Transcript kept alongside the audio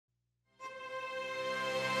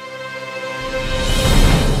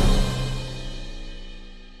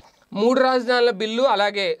మూడు రాజధానుల బిల్లు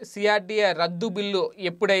అలాగే సిఆర్డీఏ రద్దు బిల్లు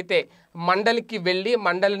ఎప్పుడైతే మండలికి వెళ్ళి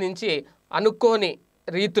మండలి నుంచి అనుకోని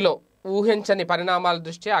రీతిలో ఊహించని పరిణామాల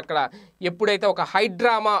దృష్ట్యా అక్కడ ఎప్పుడైతే ఒక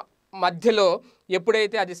హైడ్రామా మధ్యలో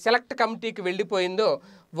ఎప్పుడైతే అది సెలెక్ట్ కమిటీకి వెళ్ళిపోయిందో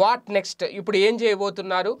వాట్ నెక్స్ట్ ఇప్పుడు ఏం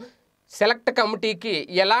చేయబోతున్నారు, సెలెక్ట్ కమిటీకి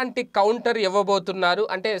ఎలాంటి కౌంటర్ ఇవ్వబోతున్నారు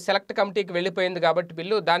అంటే సెలెక్ట్ కమిటీకి వెళ్ళిపోయింది కాబట్టి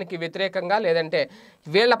బిల్లు దానికి వ్యతిరేకంగా లేదంటే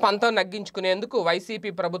వీళ్ళ పంతం నగ్గించుకునేందుకు వైసీపీ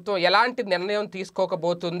ప్రభుత్వం ఎలాంటి నిర్ణయం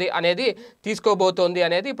తీసుకోబోతోంది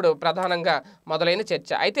అనేది ఇప్పుడు ప్రధానంగా మొదలైన చర్చ.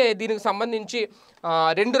 అయితే దీనికి సంబంధించి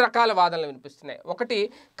రెండు రకాల వాదనలు వినిపిస్తున్నాయి. ఒకటి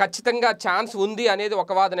ఖచ్చితంగా ఛాన్స్ ఉంది అనేది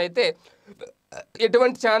ఒక వాదన అయితే,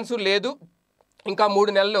 ఎటువంటి ఛాన్సు లేదు ఇంకా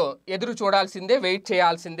 3 నెలలు ఎదురు చూడాల్సిందే వెయిట్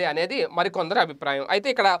చేయాల్సిందే అనేది మరికొందరు అభిప్రాయం. అయితే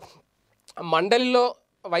ఇక్కడ మండలిలో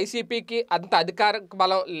వైసీపీకి అంత అధికార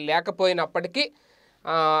బలం లేకపోయినప్పటికీ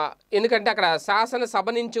ఎందుకంటే అక్కడ శాసనసభ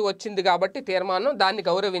నుంచి వచ్చింది కాబట్టి తీర్మానం దాన్ని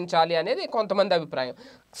గౌరవించాలి అనేది కొంతమంది అభిప్రాయం.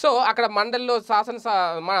 సో అక్కడ మండలిలో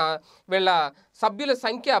వీళ్ళ సభ్యుల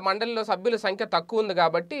సంఖ్య మండలిలో సభ్యుల సంఖ్య తక్కువ ఉంది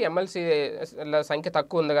కాబట్టి ఎమ్మెల్సీల సంఖ్య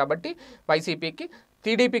తక్కువ ఉంది కాబట్టి వైసీపీకి,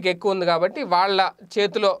 టీడీపీకి ఎక్కువ ఉంది కాబట్టి వాళ్ళ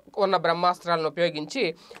చేతిలో ఉన్న బ్రహ్మాస్త్రాలను ఉపయోగించి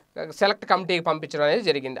సెలెక్ట్ కమిటీకి పంపించడం అనేది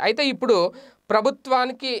జరిగింది. అయితే ఇప్పుడు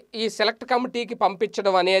ప్రభుత్వానికి ఈ సెలెక్ట్ కమిటీకి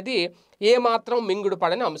పంపించడం అనేది ఏమాత్రం మింగుడు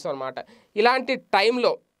పడని అంశం అన్నమాట. ఇలాంటి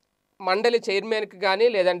టైంలో మండలి చైర్మన్కి కానీ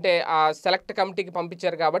లేదంటే ఆ సెలెక్ట్ కమిటీకి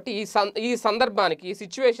పంపించారు కాబట్టి ఈ సందర్భానికి ఈ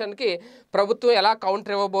సిచ్యువేషన్కి ప్రభుత్వం ఎలా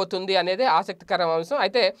కౌంటర్ ఇవ్వబోతుంది అనేది ఆసక్తికరమైన అంశం.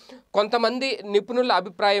 అయితే కొంతమంది నిపుణుల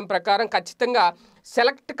అభిప్రాయం ప్రకారం ఖచ్చితంగా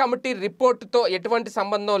సెలెక్ట్ కమిటీ రిపోర్టుతో ఎటువంటి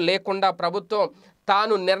సంబంధం లేకుండా ప్రభుత్వం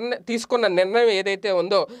తాను తీసుకున్న నిర్ణయం ఏదైతే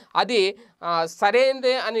ఉందో అది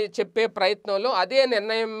సరైనదే అని చెప్పే ప్రయత్నంలో అదే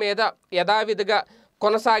నిర్ణయం మీద యథావిధిగా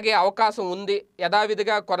కొనసాగే అవకాశం ఉంది,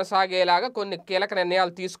 యథావిధిగా కొనసాగేలాగా కొన్ని కీలక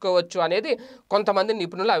నిర్ణయాలు తీసుకోవచ్చు అనేది కొంతమంది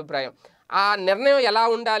నిపుణుల అభిప్రాయం. ఆ నిర్ణయం ఎలా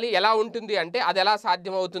ఉండాలి, ఎలా ఉంటుంది అంటే అది ఎలా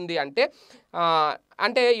సాధ్యమవుతుంది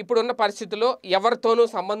అంటే ఇప్పుడున్న పరిస్థితుల్లో ఎవరితోనూ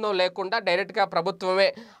సంబంధం లేకుండా డైరెక్ట్గా ప్రభుత్వమే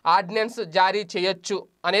ఆర్డినెన్స్ జారీ చేయొచ్చు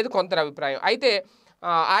అనేది కొందరి అభిప్రాయం. అయితే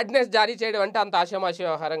ఆర్డినెన్స్ జారీ చేయడం అంటే అంత ఆషామాషి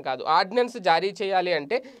వ్యవహారం కాదు. ఆర్డినెన్స్ జారీ చేయాలి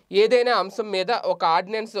అంటే ఏదైనా అంశం మీద ఒక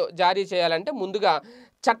ఆర్డినెన్స్ జారీ చేయాలంటే ముందుగా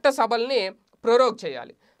చట్టసభల్ని ప్రోరోగ్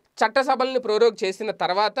చేయాలి. చట్టసభల్ని ప్రోరోగ్ చేసిన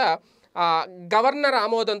తర్వాత గవర్నర్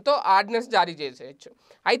ఆమోదంతో ఆర్డినెన్స్ జారీ చేసేయచ్చు.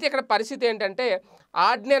 అయితే ఇక్కడ పరిస్థితి ఏంటంటే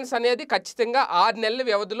ఆర్డినెన్స్ అనేది ఖచ్చితంగా 6 నెలల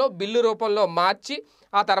వ్యవధిలో బిల్లు రూపంలో మార్చి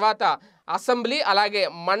ఆ తర్వాత అసెంబ్లీ అలాగే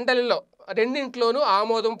మండలిలో రెండింట్లోనూ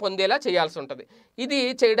ఆమోదం పొందేలా చేయాల్సి ఉంటుంది. ఇది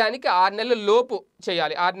చేయడానికి 6 నెలల లోపు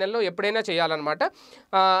చేయాలి, 6 నెలల్లో ఎప్పుడైనా చేయాలన్నమాట.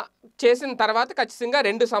 చేసిన తర్వాత ఖచ్చితంగా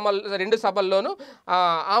రెండు సభల్లోనూ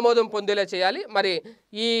ఆమోదం పొందేలా చేయాలి. మరి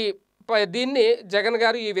దీన్ని జగన్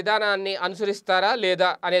గారు ఈ విధానాన్ని అనుసరిస్తారా లేదా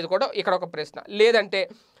అనేది కూడా ఇక్కడ ఒక ప్రశ్న. లేదంటే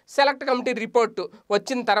సెలెక్ట్ కమిటీ రిపోర్టు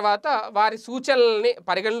వచ్చిన తర్వాత వారి సూచనల్ని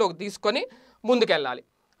పరిగణలోకి తీసుకొని ముందుకెళ్ళాలి.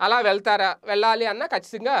 అలా వెళ్ళాలి అన్న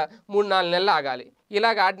ఖచ్చితంగా 3-4 నెలలు ఆగాలి.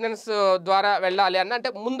 ఇలాగ ఆర్డినెన్స్ ద్వారా వెళ్ళాలి అన్న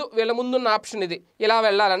అంటే వీళ్ళ ముందున్న ఆప్షన్ ఇది. ఇలా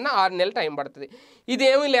వెళ్ళాలన్నా 6 నెలలు టైం పడుతుంది.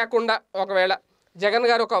 ఇదేమీ లేకుండా ఒకవేళ జగన్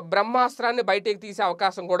గారు ఒక బ్రహ్మాస్త్రాన్ని బయటికి తీసే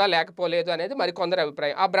అవకాశం కూడా లేకపోలేదు అనేది మరికొందరి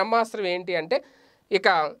అభిప్రాయం. ఆ బ్రహ్మాస్త్రం ఏంటి అంటే ఇక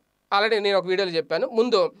ఆల్రెడీ నేను ఒక వీడియోలో చెప్పాను,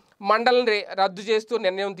 ముందు మండలిని రద్దు చేస్తూ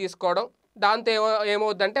నిర్ణయం తీసుకోవడం. దాంతో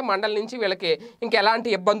ఏమవుద్దంటే మండలి నుంచి వీళ్ళకి ఇంకెలాంటి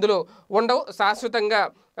ఇబ్బందులు ఉండవు, శాశ్వతంగా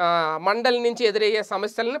మండలి నుంచి ఎదురయ్యే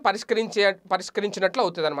సమస్యలను పరిష్కరించినట్లు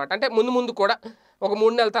అవుతుంది అనమాట. అంటే ముందు కూడా ఒక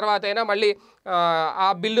 3 నెలల తర్వాత అయినా మళ్ళీ ఆ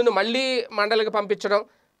బిల్లును మళ్ళీ మండలికి పంపించడం,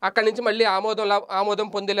 అక్కడి నుంచి మళ్ళీ ఆమోదం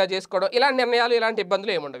పొందేలా చేసుకోవడం, ఇలాంటి నిర్ణయాలు ఇలాంటి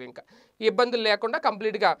ఇబ్బందులు ఏముండవు. ఇంకా ఈ ఇబ్బందులు లేకుండా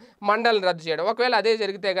కంప్లీట్గా మండలిని రద్దు చేయడం. ఒకవేళ అదే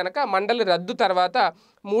జరిగితే కనుక మండలి రద్దు తర్వాత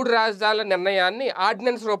 3 రాజధానుల నిర్ణయాన్ని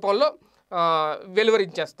ఆర్డినెన్స్ రూపంలో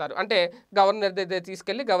వెలువరించేస్తారు. అంటే గవర్నర్ దగ్గర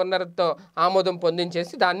తీసుకెళ్ళి గవర్నర్తో ఆమోదం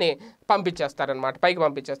పొందించేసి దాన్ని పంపించేస్తారనమాట, పైకి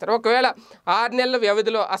పంపించేస్తారు. ఒకవేళ 6 నెలల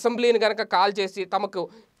వ్యవధిలో అసెంబ్లీని కనుక కాల్ చేసి తమకు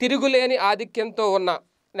తిరుగులేని ఆధిక్యంతో ఉన్న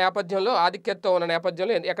నేపథ్యంలో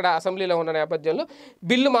ఎక్కడ అసెంబ్లీలో ఉన్న నేపథ్యంలో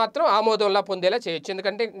బిల్లు మాత్రం ఆమోదంలా పొందేలా చేయొచ్చు.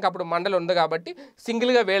 ఎందుకంటే ఇంకా అప్పుడు మండలి ఉంది కాబట్టి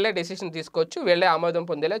సింగిల్గా వీళ్ళే డెసిషన్ తీసుకోవచ్చు, వీళ్ళే ఆమోదం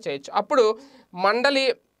పొందేలా చేయొచ్చు. అప్పుడు మండలి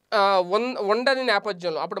ఉండని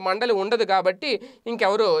నేపథ్యంలో అప్పుడు మండలి ఉండదు కాబట్టి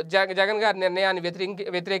ఇంకెవరు జగన్ గారి నిర్ణయాన్ని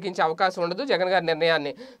వ్యతిరేకించే అవకాశం ఉండదు, జగన్ గారి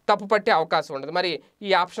నిర్ణయాన్ని తప్పుపట్టే అవకాశం ఉండదు. మరి ఈ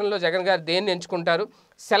ఆప్షన్లో జగన్ గారు దేన్ని ఎంచుకుంటారు?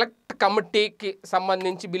 సెలెక్ట్ కమిటీకి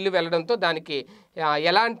సంబంధించి బిల్లు వెళ్ళడంతో దానికి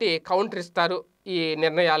ఎలాంటి కౌంటర్ ఇస్తారు ఈ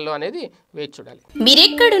నిర్ణయాల్లో అనేది వేచి చూడాలి.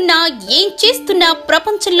 మీరెక్కడున్నా ఏం చేస్తున్నా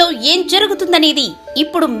ప్రపంచంలో ఏం జరుగుతుందనేది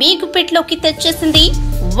ఇప్పుడు మీకు పెట్లోకి తెచ్చేసింది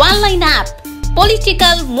ఆన్లైన్ యాప్.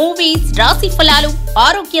 పొలిటికల్, మూవీస్, రాశి ఫలాలు,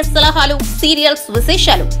 ఆరోగ్య సలహాలు, సీరియల్స్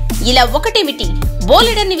విశేషాలు ఇలా ఒకటేమిటి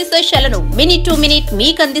బోలెడన్ని విశేషాలను మినిట్ టు మినిట్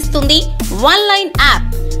మీకు అందిస్తుంది ఆన్లైన్ యాప్.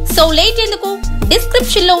 సో లేట్ ఎందుకు,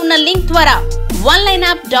 డిస్క్రిప్షన్ లో ఉన్న లింక్ ద్వారా ఆన్లైన్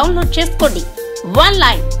యాప్ డౌన్లోడ్ చేసుకోండి. One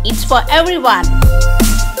line, it's for everyone.